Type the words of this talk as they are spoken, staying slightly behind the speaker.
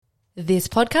This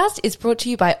podcast is brought to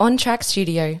you by On Track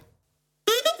Studio.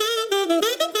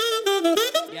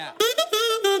 Yeah.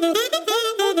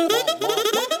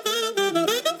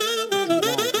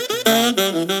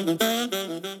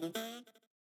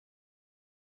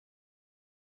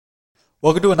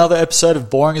 Welcome to another episode of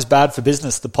Boring is Bad for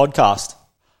Business, the podcast.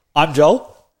 I'm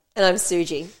Joel. And I'm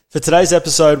Soojee. For today's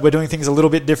episode, we're doing things a little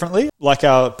bit differently. Like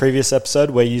our previous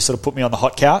episode where you sort of put me on the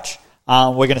hot couch.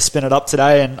 We're going to spin it up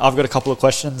today, and I've got a couple of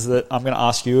questions that I'm going to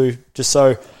ask you just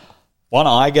so, one,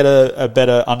 I get a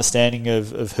better understanding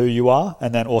of who you are,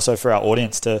 and then also for our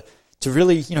audience to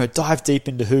really, dive deep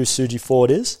into who Soojee Ford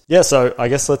is. Yeah, so I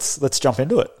guess let's jump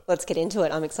into it. Let's get into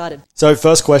it. I'm excited. So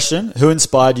first question, who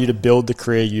inspired you to build the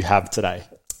career you have today?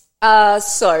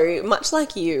 So much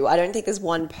like you, I don't think there's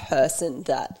one person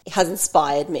that has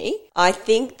inspired me. I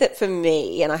think that for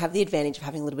me, and I have the advantage of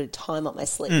having a little bit of time up my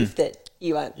sleeve that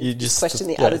you aren't just questioned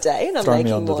the other day, and I'm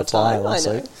making more time. I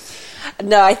know.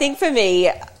 No, I think for me,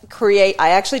 I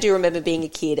actually do remember being a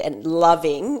kid and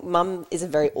loving. Mum is a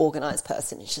very organised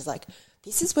person, and she's like,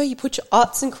 this is where you put your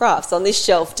arts and crafts on this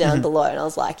shelf down below. And I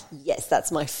was like, yes,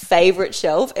 that's my favourite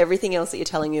shelf. Everything else that you're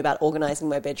telling me about organising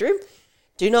my bedroom,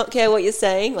 do not care what you're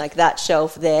saying. Like that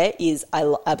shelf there is,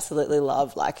 I absolutely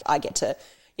love. Like I get to,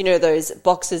 those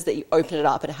boxes that you open it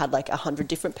up and it had like 100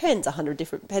 different pens, 100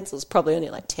 different pencils, probably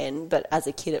only like 10, but as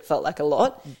a kid it felt like a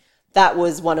lot. That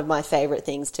was one of my favourite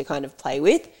things to kind of play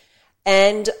with.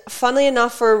 And funnily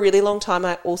enough, for a really long time,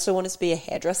 I also wanted to be a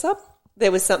hairdresser.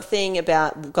 There was something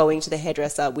about going to the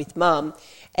hairdresser with Mum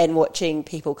and watching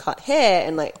people cut hair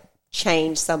and like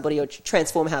change somebody or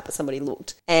transform how somebody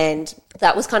looked. And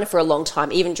that was kind of for a long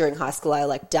time. Even during high school, I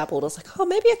like dabbled. I was like, oh,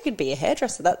 maybe I could be a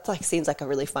hairdresser. That like seems like a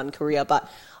really fun career, but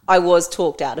I was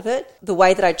talked out of it. The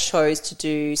way that I chose to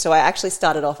do, so I actually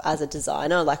started off as a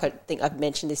designer. Like I think I've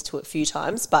mentioned this to a few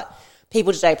times, but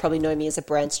people today probably know me as a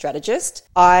brand strategist.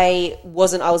 I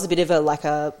was a bit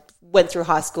of went through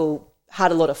high school,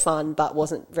 had a lot of fun, but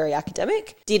wasn't very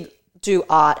academic. Did do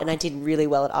art, and I did really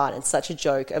well at art, and such a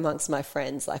joke amongst my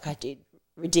friends. Like I did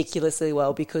ridiculously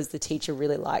well because the teacher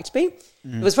really liked me.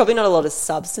 There was probably not a lot of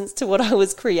substance to what I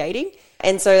was creating.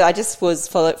 And so I just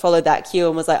followed that cue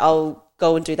and was like, I'll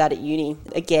go and do that at uni.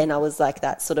 Again, I was like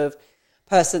that sort of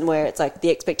person where it's like the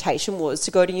expectation was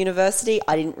to go to university.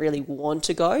 I didn't really want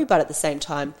to go, but at the same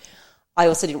time, I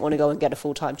also didn't want to go and get a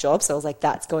full-time job. So I was like,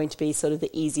 that's going to be sort of the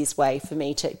easiest way for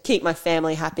me to keep my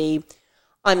family happy.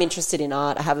 I'm interested in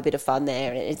art. I have a bit of fun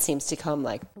there, and it seems to come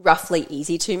like roughly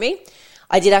easy to me.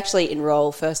 I did actually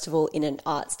enroll, first of all, in an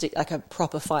like a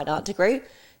proper fine art degree.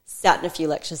 Sat in a few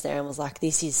lectures there and was like,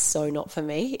 this is so not for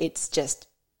me. It's just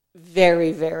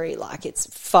very, very it's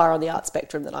far on the art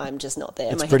spectrum that I'm just not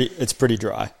there. It's pretty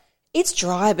dry. It's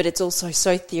dry, but it's also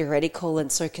so theoretical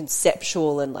and so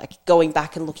conceptual, and like going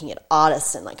back and looking at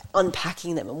artists and like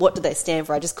unpacking them and what do they stand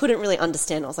for. I just couldn't really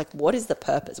understand. I was like, what is the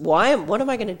purpose? What am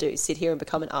I going to do? Sit here and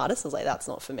become an artist? I was like, that's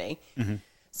not for me. Mm-hmm.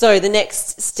 So the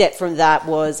next step from that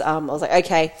was, I was like,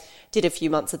 okay, did a few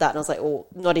months of that. And I was like, oh,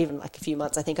 not even like a few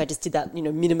months. I think I just did that,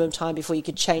 minimum time before you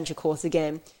could change your course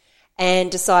again.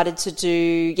 And decided to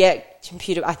do,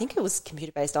 I think it was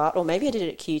computer-based art, or maybe I did it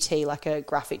at QT, like a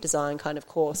graphic design kind of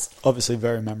course. Obviously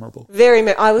very memorable.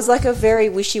 I was like a very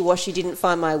wishy-washy, didn't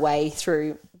find my way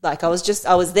through. Like I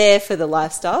was there for the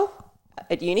lifestyle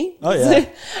at uni. Oh, yeah.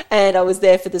 And I was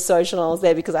there for the social, and I was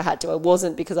there because I had to. I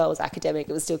wasn't because I was academic.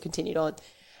 It was still continued on.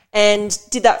 And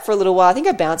did that for a little while. I think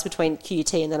I bounced between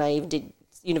QT and then I even did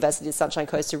University of Sunshine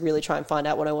Coast to really try and find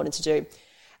out what I wanted to do.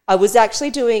 I was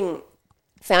actually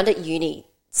found at uni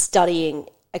studying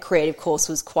a creative course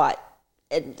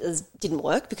didn't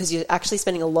work because you're actually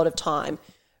spending a lot of time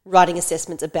writing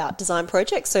assessments about design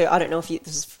projects. So I don't know if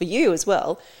this is for you as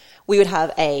well. We would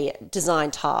have a design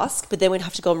task, but then we'd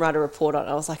have to go and write a report on it.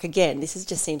 I was like, again, just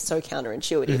seems so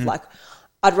counterintuitive. Mm-hmm. Like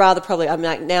I'd rather I'm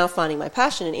like now finding my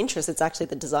passion and interest. It's actually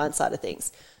the design side of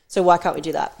things. So why can't we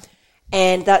do that?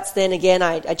 And that's then again,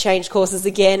 I changed courses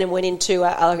again and went into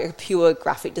a pure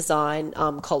graphic design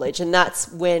college. And that's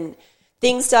when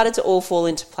things started to all fall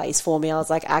into place for me. I was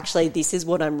like, actually, this is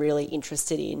what I'm really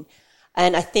interested in.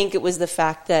 And I think it was the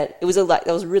fact that I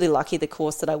was really lucky, the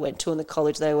course that I went to and the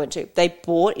college that I went to. They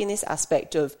brought in this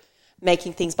aspect of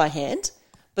making things by hand,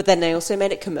 but then they also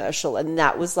made it commercial. And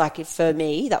that was like, for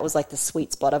me, that was like the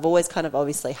sweet spot. I've always kind of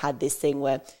obviously had this thing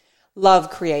where love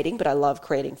creating, but I love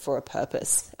creating for a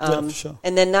purpose. Yeah, for sure.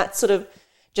 And then that sort of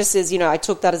just as, I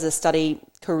took that as a study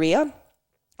career,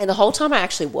 and the whole time I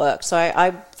actually worked. So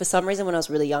I for some reason, when I was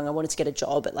really young, I wanted to get a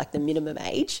job at like the minimum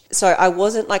age. So I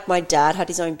wasn't like, my dad had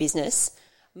his own business.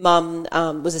 Mum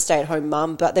was a stay-at-home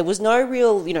mum, but there was no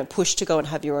real, push to go and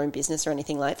have your own business or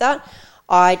anything like that.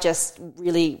 I just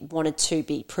really wanted to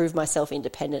prove myself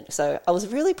independent. So I was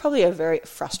really probably a very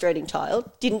frustrating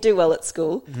child. Didn't do well at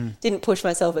school, didn't push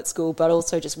myself at school, but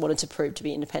also just wanted to prove to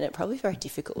be independent. Probably very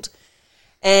difficult.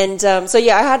 And I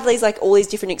had these all these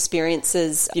different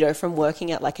experiences, from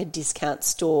working at a discount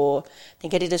store. I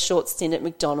think I did a short stint at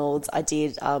McDonald's. I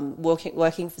did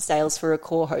working for sales for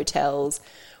Accor hotels,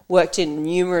 worked in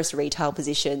numerous retail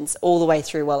positions all the way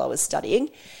through while I was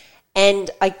studying.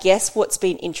 And I guess what's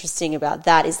been interesting about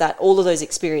that is that all of those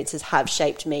experiences have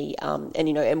shaped me,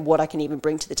 and what I can even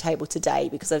bring to the table today,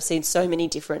 because I've seen so many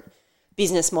different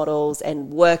business models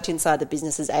and worked inside the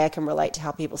businesses. I can relate to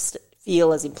how people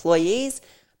feel as employees,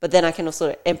 but then I can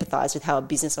also empathise with how a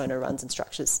business owner runs and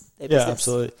structures their business. Yeah,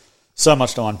 absolutely. So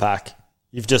much to unpack.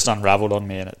 You've just unravelled on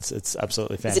me, and it's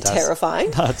absolutely fantastic. Is it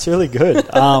terrifying? No, it's really good.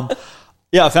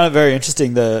 I found it very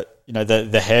interesting, the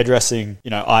hairdressing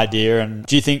idea. And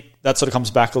do you think that sort of comes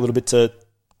back a little bit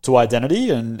to identity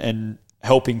and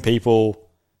helping people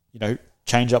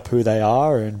change up who they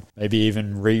are and maybe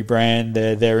even rebrand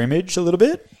their image a little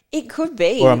bit? It could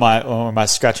be. Or am I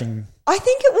scratching? I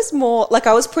think it was more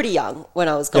I was pretty young when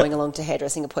I was going along to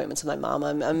hairdressing appointments with my mum.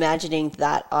 I'm imagining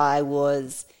that I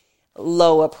was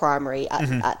lower primary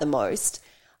at the most.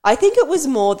 I think it was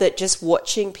more that just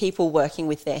watching people working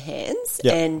with their hands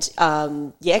and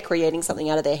creating something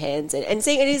out of their hands and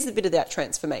seeing it is a bit of that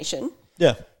transformation.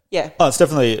 Yeah. Yeah. Oh, it's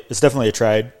definitely a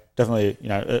trade, definitely,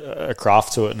 a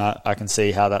craft to it, and I can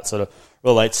see how that sort of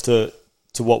relates to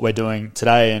what we're doing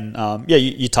today. And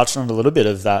you touched on a little bit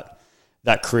of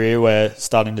that career where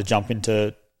starting to jump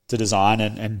into design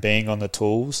and being on the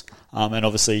tools. And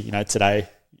obviously, today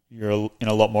you're in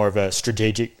a lot more of a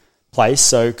strategic place.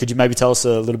 So could you maybe tell us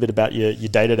a little bit about your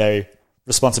day-to-day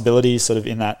responsibilities sort of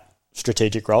in that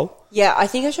strategic role? Yeah, I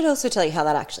think I should also tell you how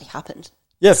that actually happened.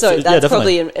 Yeah, so that's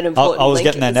probably an important I was link.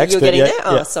 getting there next. You're getting there? Yeah.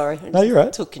 Oh, sorry. No, you're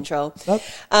right. Took control. Nope.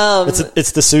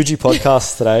 It's the Soojee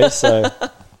podcast today, so...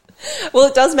 Well,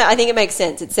 it does matter. I think it makes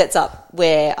sense. It sets up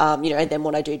where, and then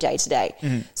what I do day to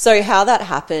day. So how that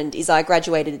happened is I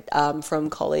graduated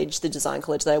from college, the design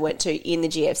college that I went to in the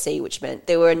GFC, which meant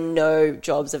there were no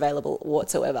jobs available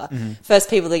whatsoever.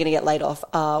 First people that are going to get laid off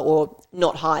or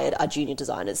not hired are junior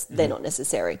designers. They're not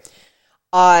necessary.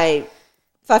 I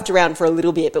faffed around for a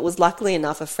little bit, but was luckily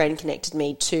enough a friend connected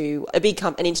me to an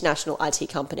international IT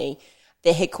company.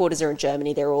 Their headquarters are in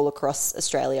Germany. They're all across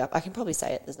Australia. I can probably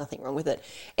say it. There's nothing wrong with it.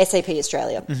 SAP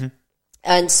Australia.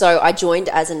 And so I joined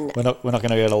as an... We're not going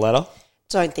to get a letter?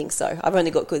 Don't think so. I've only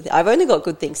got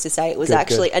good things to say. It was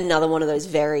another one of those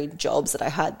varied jobs that I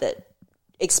had that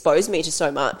exposed me to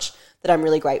so much that I'm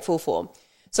really grateful for.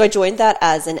 So I joined that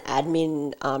as an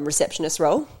admin receptionist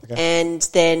role. And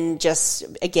then just,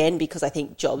 again, because I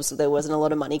think there wasn't a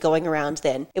lot of money going around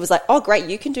then, it was like, oh, great,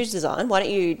 you can do design. Why don't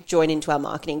you join into our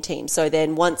marketing team? So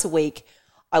then once a week,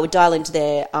 I would dial into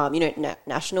their,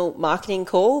 national marketing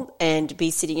call and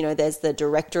be sitting, there's the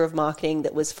director of marketing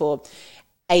that was for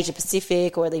Asia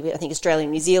Pacific or I think Australia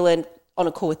and New Zealand, on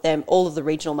a call with them, all of the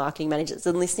regional marketing managers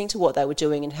and listening to what they were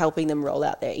doing and helping them roll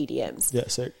out their EDMs. Yeah,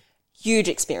 sick. Huge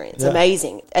experience,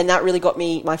 amazing. And that really got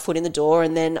me my foot in the door.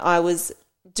 And then I was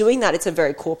doing that. It's a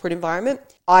very corporate environment.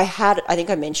 I think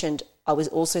I mentioned I was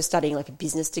also studying a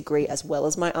business degree as well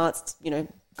as my arts,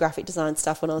 graphic design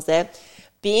stuff when I was there.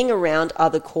 Being around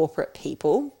other corporate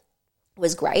people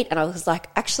was great. And I was like,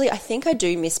 actually, I think I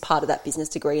do miss part of that business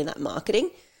degree and that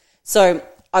marketing. So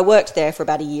I worked there for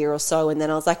about a year or so, and then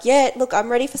I was like, yeah, look,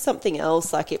 I'm ready for something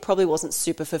else. It probably wasn't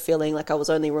super fulfilling. I was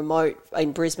only remote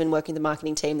in Brisbane working the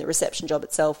marketing team. The reception job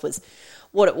itself was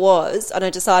what it was, and I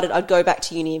decided I'd go back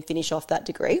to uni and finish off that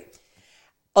degree.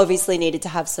 Obviously needed to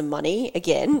have some money,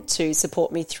 again, to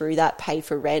support me through that, pay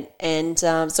for rent. And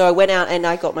so I went out and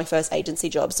I got my first agency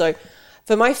job. So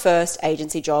for my first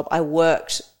agency job, I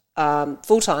worked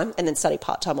full-time and then studied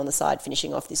part-time on the side,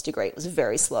 finishing off this degree. It was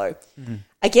very slow.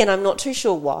 Again, I'm not too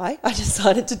sure why I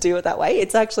decided to do it that way.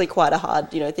 It's actually quite a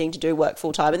hard, thing to do, work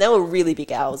full-time. And they were really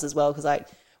big hours as well because I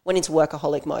went into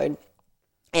workaholic mode.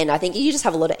 And I think you just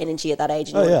have a lot of energy at that age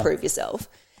and you want to prove yourself.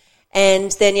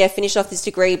 And then, finished off this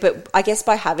degree. But I guess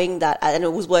by having that, and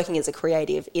it was working as a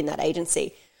creative in that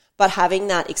agency, but having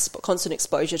that constant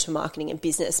exposure to marketing and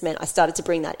business meant I started to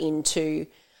bring that into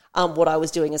what I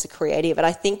was doing as a creative. And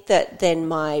I think that then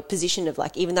my position of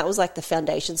even that was the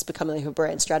foundations becoming a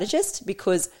brand strategist,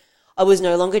 because I was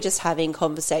no longer just having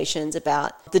conversations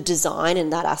about the design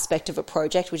and that aspect of a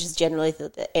project, which is generally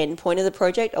the end point of the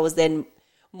project. I was then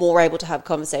more able to have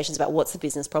conversations about what's the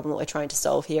business problem that we're trying to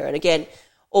solve here. And again,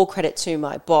 all credit to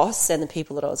my boss and the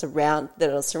people that I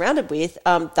was surrounded with,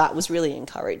 that was really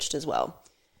encouraged as well.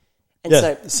 And so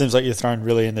it seems like you're thrown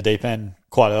really in the deep end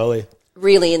quite early.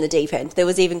 really in the deep end. There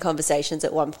was even conversations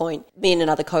at one point, me and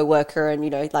another coworker, and,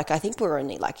 I think we were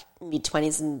only like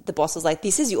mid-20s, and the boss was like,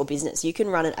 this is your business. You can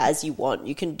run it as you want.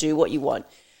 You can do what you want.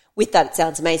 With that, it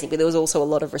sounds amazing, but there was also a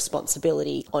lot of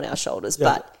responsibility on our shoulders.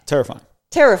 Yeah, but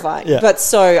terrifying. Yeah. But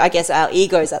so I guess our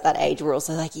egos at that age were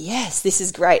also like, yes, this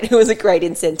is great. It was a great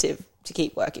incentive to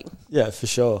keep working. Yeah, for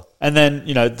sure. And then,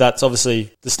 that's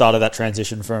obviously the start of that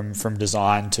transition from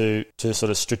design to sort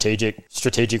of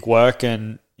strategic work.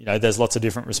 And, there's lots of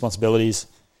different responsibilities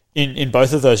in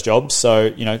both of those jobs. So,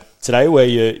 today where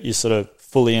you're sort of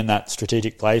fully in that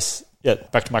strategic place,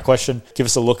 back to my question, give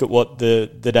us a look at what the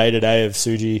day-to-day of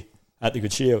Soojee at the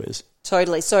Good Studio is.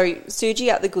 Totally. So Soojee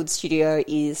at the Good Studio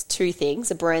is two things: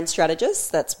 a brand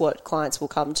strategist, that's what clients will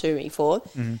come to me for.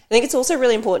 Mm-hmm. I think it's also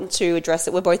really important to address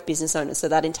that we're both business owners, so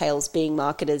that entails being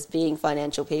marketers, being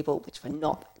financial people, which we're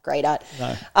not great at.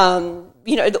 No.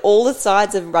 All the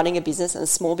sides of running a business, and a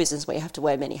small business where you have to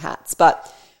wear many hats.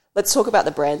 But let's talk about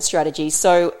the brand strategy.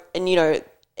 So,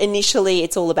 initially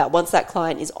it's all about, once that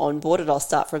client is onboarded, I'll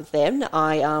start from them.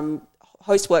 I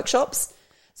host workshops.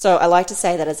 So I like to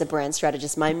say that as a brand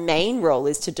strategist, my main role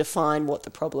is to define what the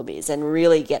problem is and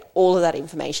really get all of that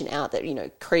information out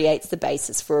that, creates the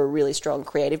basis for a really strong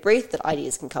creative brief that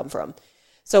ideas can come from.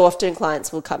 So often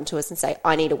clients will come to us and say,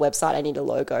 I need a website, I need a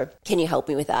logo. Can you help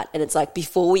me with that? And it's like,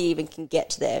 before we even can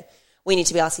get to there, we need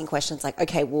to be asking questions like,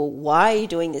 okay, well, why are you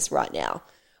doing this right now?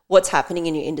 What's happening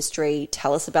in your industry?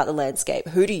 Tell us about the landscape.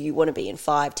 Who do you want to be in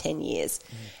 5-10 years?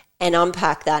 And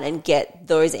unpack that and get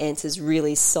those answers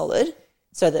really solid,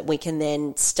 so that we can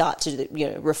then start to,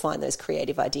 refine those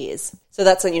creative ideas. So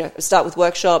that's, start with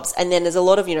workshops. And then there's a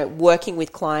lot of, working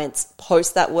with clients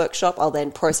post that workshop. I'll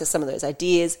then process some of those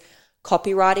ideas.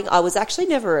 Copywriting. I was actually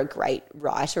never a great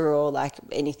writer or like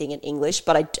anything in English,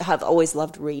 but I have always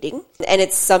loved reading. And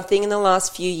it's something in the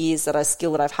last few years that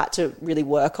I've had to really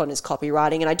work on is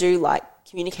copywriting. And I do like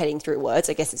communicating through words.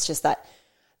 I guess it's just that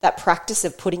practice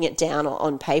of putting it down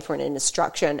on paper and in a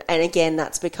structure. And again,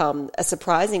 that's become a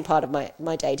surprising part of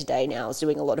my day-to-day now, is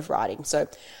doing a lot of writing. So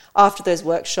after those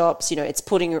workshops, it's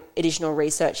putting additional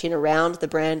research in around the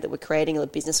brand that we're creating or the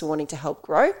business we're wanting to help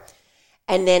grow.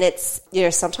 And then it's,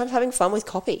 sometimes having fun with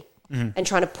copy and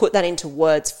trying to put that into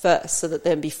words first, so that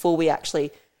then before we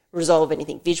actually resolve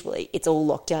anything visually, it's all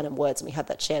locked down in words and we have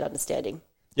that shared understanding.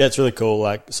 Yeah, it's really cool.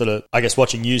 Like, sort of, I guess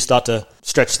watching you start to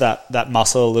stretch that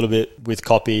muscle a little bit with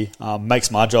copy makes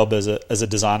my job as a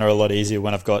designer a lot easier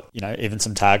when I've got, even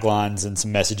some taglines and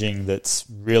some messaging that's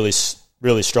really,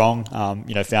 really strong,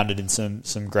 founded in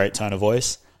some great tone of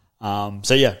voice.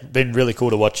 So yeah, been really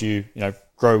cool to watch you,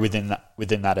 grow within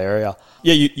that area.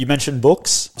 Yeah, you mentioned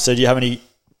books. So do you have any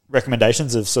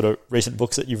recommendations of sort of recent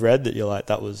books that you've read that you're like,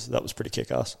 that was pretty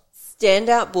kick-ass?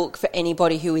 Standout book for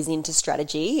anybody who is into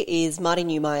strategy is Marty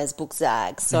Neumeier's book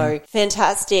Zag. So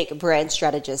fantastic brand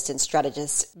strategist and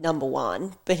strategist number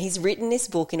one. But he's written this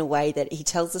book in a way that he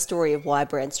tells the story of why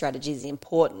brand strategy is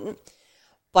important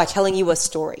by telling you a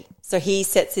story. So he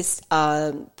sets this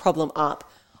problem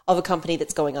up of a company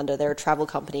that's going under. They're a travel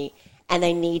company, and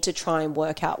they need to try and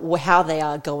work out how they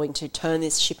are going to turn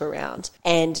this ship around.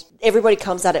 And everybody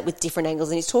comes at it with different angles,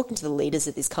 and he's talking to the leaders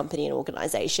of this company and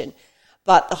organization.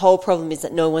 But the whole problem is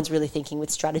that no one's really thinking with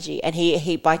strategy. And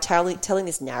he by telling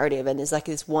this narrative, and there's like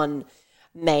this one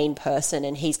main person,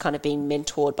 and he's kind of being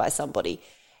mentored by somebody,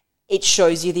 it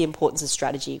shows you the importance of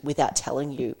strategy without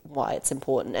telling you why it's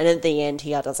important. And at the end, he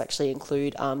does actually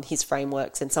include his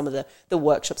frameworks and some of the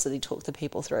workshops that he talks to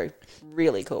people through.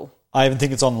 Really cool. I even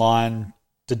think it's online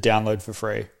to download for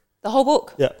free. The whole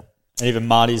book? Yeah. And even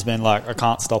Marty's been like, I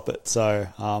can't stop it. So,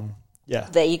 yeah.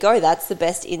 There you go. That's the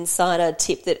best insider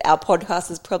tip that our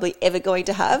podcast is probably ever going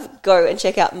to have. Go and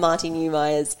check out Marty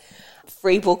Neumeier's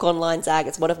free book online, Zag.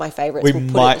 It's one of my favorites.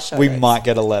 We might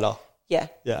get a letter. Yeah.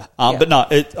 Yeah. But no,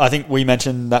 I think we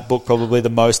mentioned that book probably the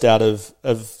most out of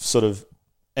sort of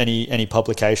any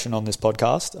publication on this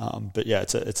podcast. But yeah,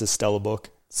 it's a stellar book.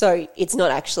 So it's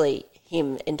not actually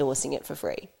him endorsing it for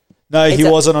free. No, he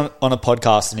wasn't on a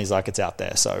podcast, and he's like, it's out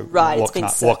there. So right, what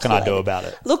can I do about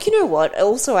it? Look, you know what?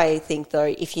 Also, I think though,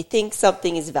 if you think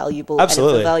something is valuable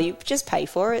Absolutely. and of value, just pay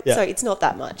for it. Yeah. So it's not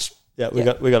that much. Yeah, we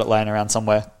got it laying around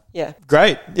somewhere. Yeah,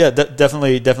 great. Yeah,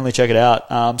 definitely check it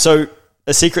out. So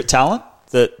a secret talent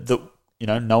that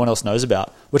no one else knows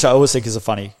about, which I always think is a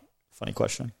funny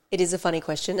question. It is a funny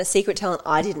question. A secret talent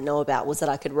I didn't know about was that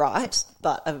I could write,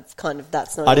 but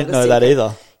that's not. I didn't know that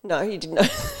either. No, you didn't know.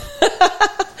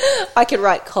 I can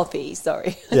write copy,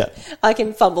 sorry. Yeah. I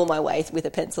can fumble my way with a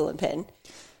pencil and pen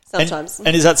sometimes.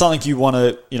 And is that something you want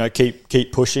to,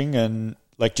 keep pushing, and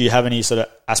like, do you have any sort of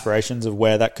aspirations of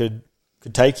where that could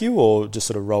take you, or just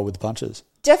sort of roll with the punches?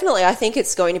 Definitely. I think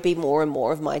it's going to be more and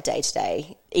more of my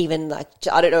day-to-day, even like,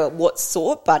 I don't know what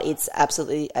sort, but it's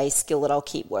absolutely a skill that I'll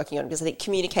keep working on, because I think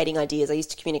communicating ideas, I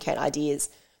used to communicate ideas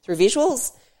through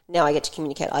visuals. Now I get to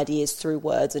communicate ideas through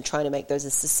words and trying to make those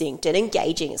as succinct and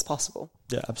engaging as possible.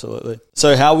 Yeah, absolutely.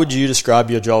 So how would you describe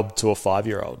your job to a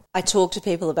 5-year-old? I talk to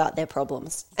people about their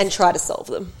problems and try to solve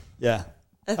them. Yeah.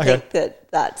 I think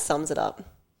that sums it up.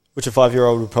 Which a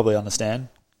 5-year-old would probably understand,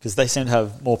 because they seem to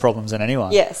have more problems than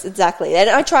anyone. Yes, exactly. And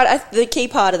the key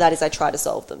part of that is I try to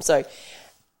solve them. So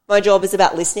my job is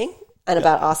about listening and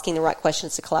about asking the right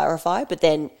questions to clarify, but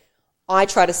then I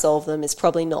try to solve them is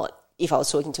probably not, if I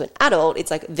was talking to an adult, it's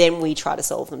like then we try to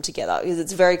solve them together, because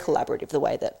it's very collaborative the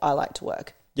way that I like to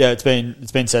work. Yeah, it's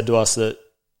been said to us that,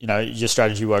 you know, your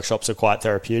strategy workshops are quite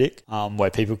therapeutic,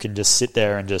 where people can just sit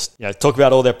there and just, you know, talk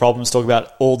about all their problems, talk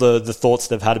about all the thoughts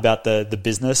they've had about the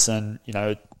business, and, you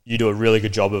know, you do a really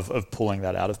good job of pulling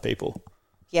that out of people.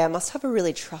 Yeah, I must have a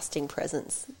really trusting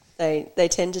presence. They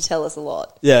tend to tell us a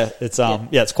lot. Yeah,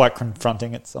 it's quite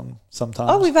confronting at sometimes.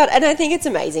 Oh, and I think it's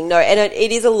amazing. No, and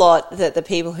it is a lot that the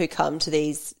people who come to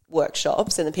these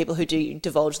workshops and the people who do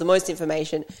divulge the most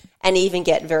information and even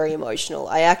get very emotional,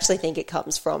 I actually think it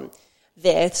comes from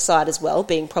their side as well,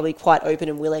 being probably quite open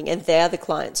and willing, and they're the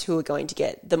clients who are going to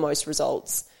get the most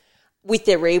results with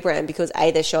their rebrand, because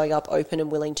A, they're showing up open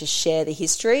and willing to share the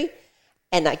history,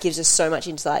 and that gives us so much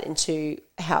insight into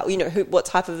how, you know, what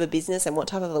type of a business and what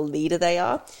type of a leader they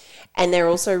are. And they're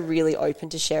also really open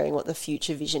to sharing what the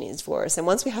future vision is for us. And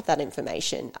once we have that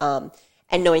information and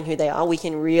knowing who they are, we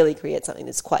can really create something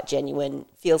that's quite genuine,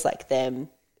 feels like them.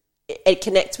 It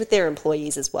connects with their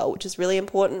employees as well, which is really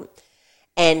important.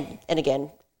 And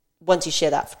again, once you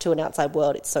share that to an outside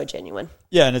world, it's so genuine.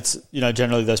 Yeah, and it's, you know,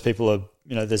 generally those people are,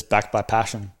 you know, there's backed by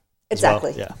passion.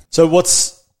 Exactly. Well. Yeah. So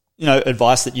what's, you know,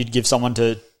 advice that you'd give someone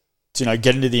to you know,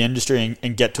 get into the industry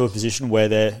and get to a position where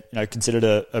they're, you know, considered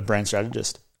a brand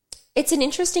strategist? It's an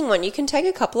interesting one. You can take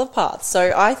a couple of paths.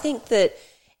 So I think that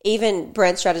even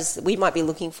brand strategists that we might be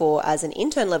looking for as an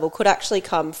intern level could actually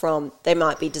come from, they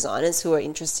might be designers who are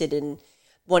interested in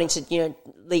wanting to, you know,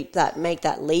 make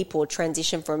that leap or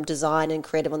transition from design and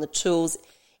creative on the tools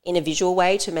in a visual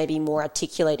way to maybe more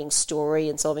articulating story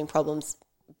and solving problems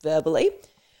verbally.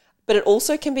 But it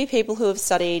also can be people who have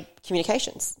studied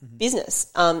communications,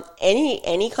 business,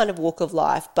 any kind of walk of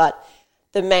life. But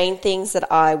the main things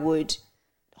that I would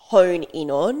hone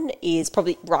in on is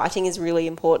probably writing is really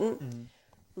important,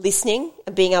 listening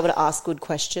and being able to ask good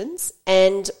questions,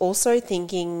 and also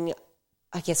thinking,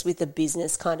 I guess, with the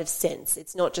business kind of sense.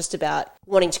 It's not just about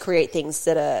wanting to create things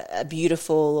that are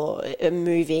beautiful or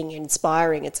moving,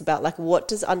 inspiring. It's about like what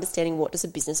does a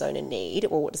business owner need,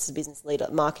 or what does a business leader,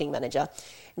 marketing manager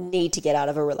need to get out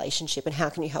of a relationship, and how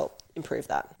can you help improve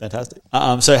that? Fantastic.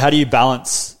 So how do you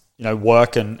balance, you know,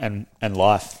 work and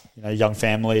life? You know, young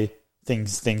family,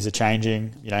 things are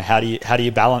changing. You know, how do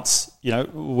you balance? You know,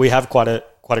 we have quite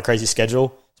a crazy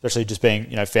schedule, especially just being,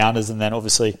 you know, founders, and then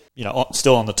obviously, you know,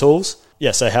 still on the tools.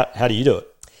 Yeah. So how do you do it?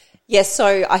 Yes.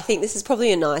 So I think this is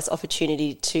probably a nice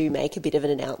opportunity to make a bit of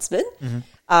an announcement.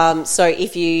 So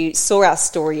if you saw our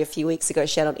story a few weeks ago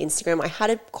shared on Instagram, I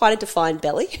had quite a defined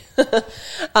belly.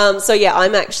 So yeah,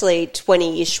 I'm actually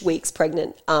 20-ish weeks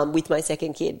pregnant with my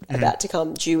second kid, about to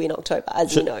come due in October,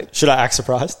 as you know. Should I act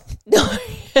surprised? No,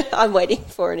 I'm waiting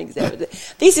for an example.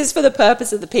 This is for the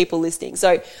purpose of the people listening.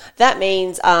 So that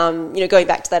means, you know, going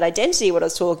back to that identity, what I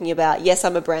was talking about, yes,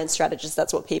 I'm a brand strategist.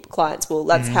 That's what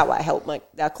that's how I help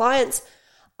our clients.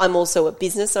 I'm also a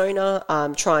business owner,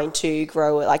 trying to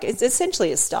grow, like it's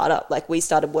essentially a startup. Like we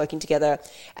started working together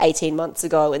 18 months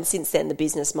ago, and since then the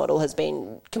business model has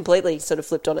been completely sort of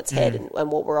flipped on its head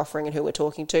and what we're offering and who we're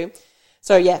talking to.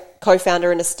 So yeah,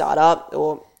 co-founder in a startup,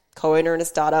 or co-owner in a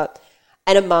startup,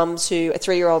 and a mum to a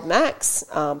 3-year-old Max,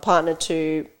 partner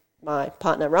to my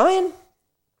partner Ryan.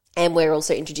 And we're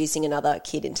also introducing another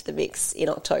kid into the mix in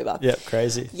October. Yeah,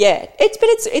 crazy. Yeah,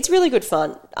 it's really good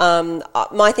fun.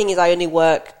 My thing is I only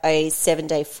work a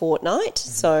 7-day fortnight,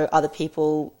 so other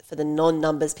people, for the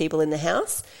non-numbers people in the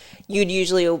house, you'd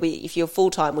usually all be, if you're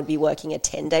full-time, would be working a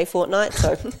 10-day fortnight.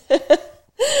 So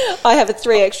I have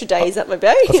 3 extra days at my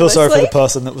back. I feel sorry for the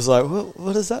person that was like,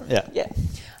 what is that? Yeah.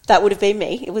 That would have been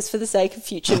me. It was for the sake of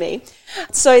future me.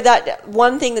 So that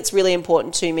one thing that's really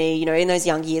important to me, you know, in those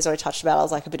young years I touched about, I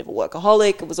was like a bit of a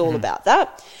workaholic. It was all about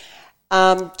that.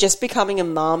 Just becoming a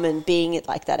mum and being at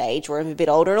like that age where I'm a bit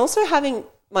older, and also having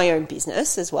my own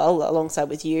business as well alongside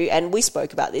with you. And we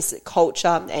spoke about this, that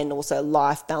culture and also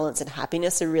life balance and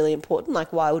happiness are really important.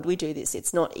 Like, why would we do this?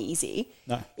 It's not easy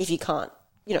if you can't,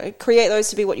 you know, create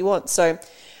those to be what you want. So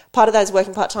part of that is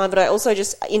working part-time, but I also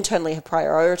just internally have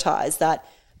prioritized that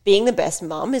being the best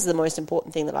mum is the most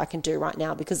important thing that I can do right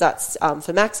now, because that's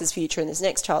for Max's future and this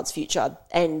next child's future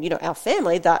and, you know, our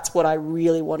family, that's what I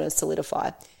really want to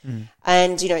solidify.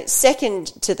 And, you know, second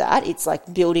to that, it's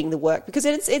like building the work, because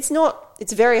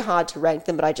it's very hard to rank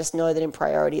them, but I just know that in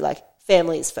priority, like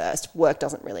family is first, work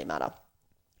doesn't really matter.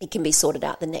 It can be sorted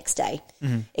out the next day,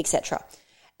 etc.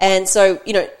 And so,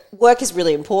 you know, work is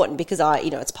really important because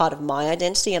it's part of my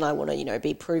identity, and I want to, you know,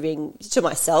 be proving to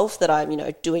myself that I'm, you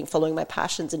know, following my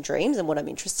passions and dreams and what I'm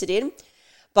interested in.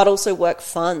 But also work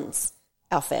funds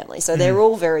our family. So they're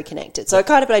all very connected. So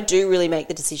but I do really make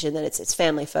the decision that it's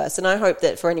family first. And I hope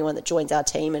that for anyone that joins our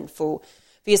team and for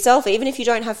yourself, even if you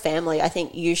don't have family, I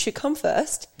think you should come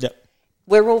first. Yep.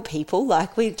 We're all people.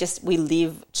 Like we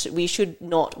live. We should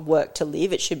not work to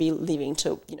live. It should be living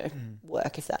to, you know,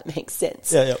 work, if that makes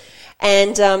sense. Yeah.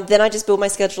 And then I just build my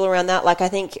schedule around that. Like I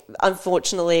think,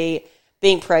 unfortunately,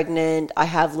 being pregnant, I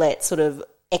have let sort of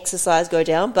exercise go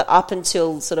down. But up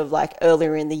until sort of like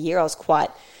earlier in the year, I was quite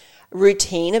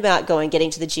routine about getting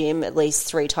to the gym at least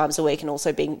 3 times a week, and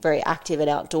also being very active and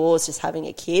outdoors, just having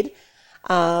a kid.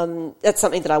 That's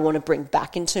something that I want to bring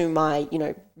back into my, you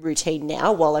know, routine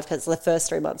now, because the first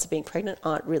 3 months of being pregnant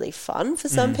aren't really fun for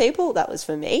some people. That was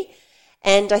for me.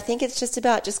 And I think it's just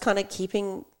about just kind of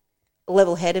keeping a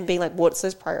level head and being like, what's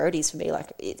those priorities for me?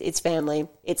 Like it's family,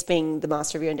 it's being the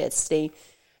master of your own destiny,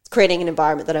 it's creating an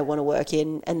environment that I want to work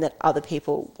in and that other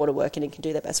people want to work in and can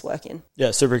do their best work in.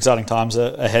 Yeah, super exciting times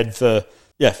ahead for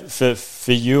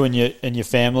you and your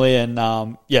family,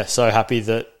 and so happy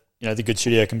that, you know, the Good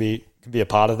Studio can be a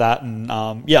part of that. And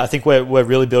I think we're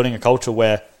really building a culture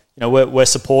where, you know, we're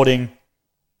supporting,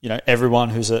 you know,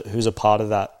 everyone who's a part of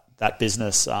that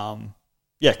business.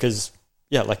 Because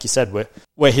like you said,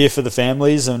 we're here for the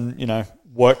families, and, you know,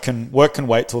 work can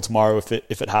wait till tomorrow if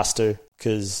it has to.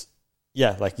 Because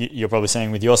like you're probably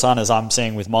seeing with your son, as I'm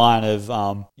seeing with mine, of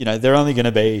you know, they're only going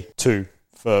to be 2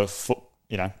 for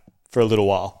a little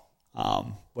while.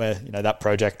 Where, you know, that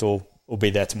project will be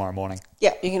there tomorrow morning.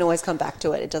 Yeah, you can always come back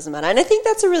to it. It doesn't matter. And I think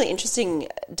that's a really interesting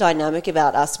dynamic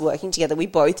about us working together. We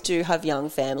both do have young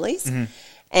families,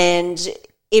 and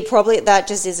that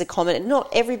just is a comment. Not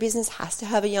every business has to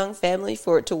have a young family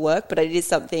for it to work, but it is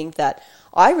something that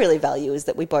I really value, is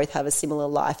that we both have a similar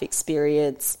life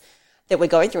experience that we're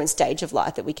going through and stage of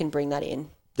life, that we can bring that in.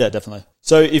 Yeah, definitely.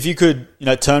 So if you could, you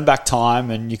know, turn back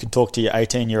time and you could talk to your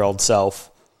 18-year-old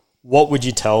self, what would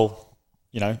you tell,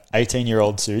 you know,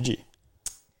 18-year-old Soojee?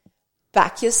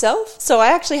 Back yourself. So I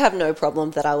actually have no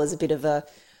problem that I was a bit of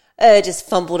just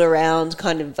fumbled around,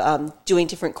 kind of doing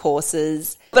different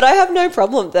courses. But I have no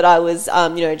problem that I was,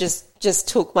 just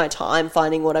took my time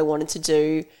finding what I wanted to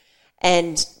do,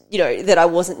 and, you know, that I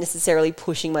wasn't necessarily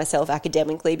pushing myself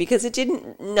academically, because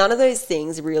none of those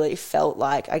things really felt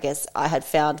like, I guess, I had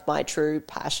found my true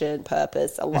passion,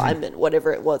 purpose, alignment,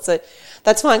 whatever it was. So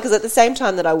that's fine, because at the same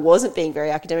time that I wasn't being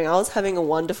very academic, I was having a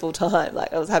wonderful time.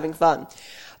 Like, I was having fun.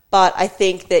 But I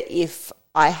think that if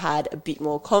I had a bit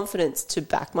more confidence to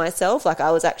back myself, like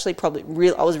I was actually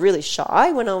I was really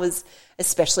shy when I was,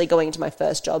 especially going into my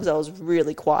first jobs. I was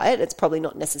really quiet. It's probably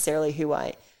not necessarily who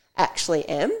I actually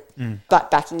am,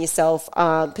 but backing yourself,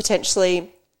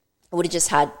 potentially I would have just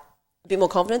had a bit more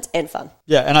confidence and fun.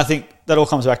 Yeah, and I think that all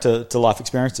comes back to life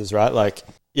experiences, right? Like,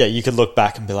 yeah, you could look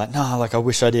back and be like, no, like I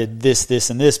wish I did this, this,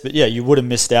 and this. But yeah, you would have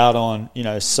missed out on, you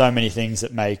know, so many things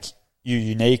that make you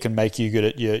unique and make you good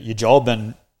at your job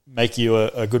and make you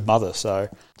a good mother. So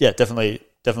yeah, definitely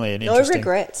an interesting. No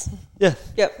regrets. Yeah.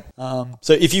 Yep.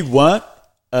 So if you weren't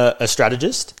a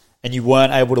strategist and you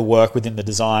weren't able to work within the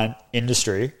design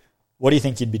industry, what do you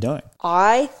think you'd be doing?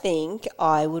 I think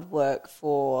I would work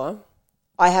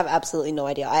I have absolutely no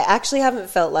idea. I actually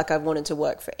haven't felt like I've wanted to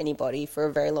work for anybody for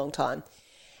a very long time.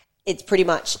 It's pretty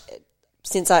much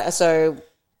since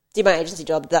did my agency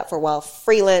job, did that for a while,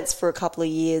 freelance for a couple of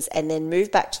years, and then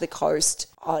moved back to the coast.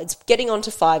 It's getting on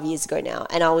to 5 years ago now,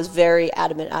 and I was very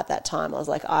adamant at that time. I was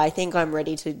like, I think I'm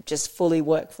ready to just fully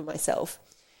work for myself.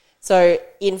 So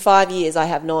in 5 years, I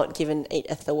have not given it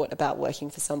a thought about working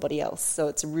for somebody else. So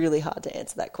it's really hard to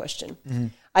answer that question.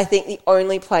 I think the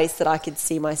only place that I could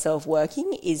see myself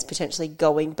working is potentially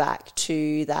going back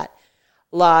to that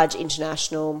large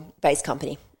international-based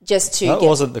company. Just to that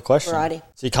wasn't the question. Variety.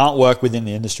 So you can't work within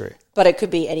the industry, but it could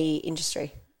be any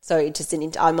industry. So it just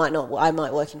I might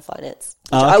work in finance.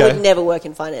 Okay. I would never work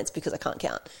in finance because I can't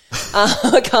count.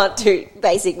 I can't do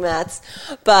basic maths.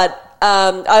 But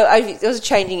I was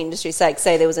changing industry.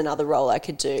 Say there was another role I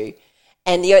could do,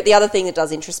 And the other thing that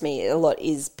does interest me a lot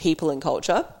is people and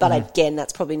culture. But again,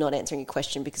 that's probably not answering your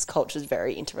question because culture is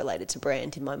very interrelated to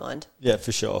brand in my mind. Yeah,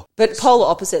 for sure. But polar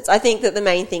opposites. I think that the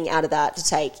main thing out of that to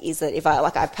take is that if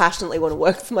I passionately want to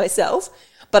work for myself,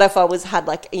 but if I was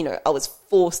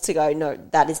forced to go, no,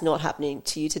 that is not happening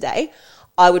to you today,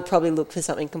 I would probably look for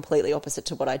something completely opposite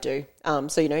to what I do. So,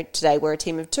 today we're a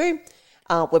team of 2.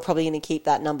 We're probably going to keep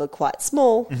that number quite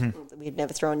small. We've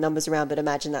never thrown numbers around, but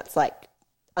imagine that's like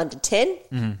under 10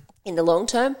 in the long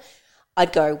term.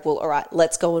 I'd go, well, all right,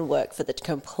 let's go and work for the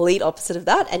complete opposite of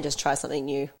that and just try something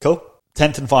new. Cool.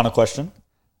 10th and final question.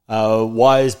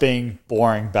 Why is being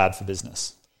boring bad for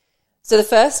business? So the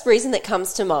first reason that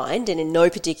comes to mind, and in no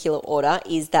particular order,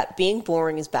 is that being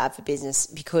boring is bad for business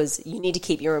because you need to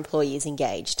keep your employees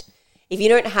engaged. If you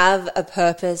don't have a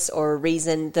purpose or a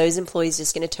reason, those employees are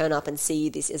just going to turn up and see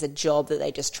this as a job that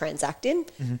they just transact in.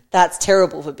 That's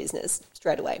terrible for business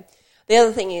straight away. The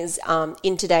other thing is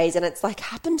in today's, and it's like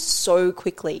happened so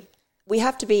quickly, we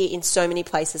have to be in so many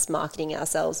places marketing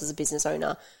ourselves as a business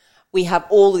owner. We have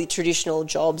all the traditional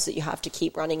jobs that you have to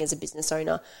keep running as a business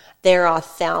owner. There are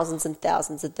thousands and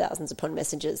thousands and thousands upon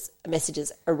messages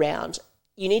around.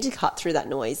 You need to cut through that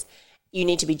noise. You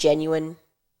need to be genuine,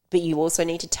 but you also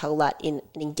need to tell that in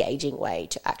an engaging way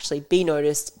to actually be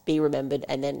noticed, be remembered,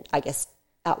 and then, I guess,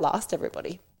 outlast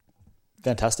everybody.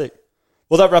 Fantastic.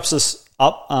 Well, that wraps us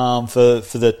up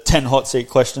for the 10 hot seat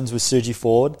questions with Soojee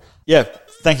Ford. Yeah,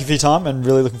 thank you for your time, and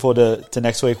really looking forward to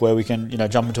next week where we can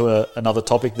jump into another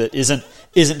topic that isn't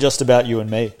just about you and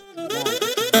me.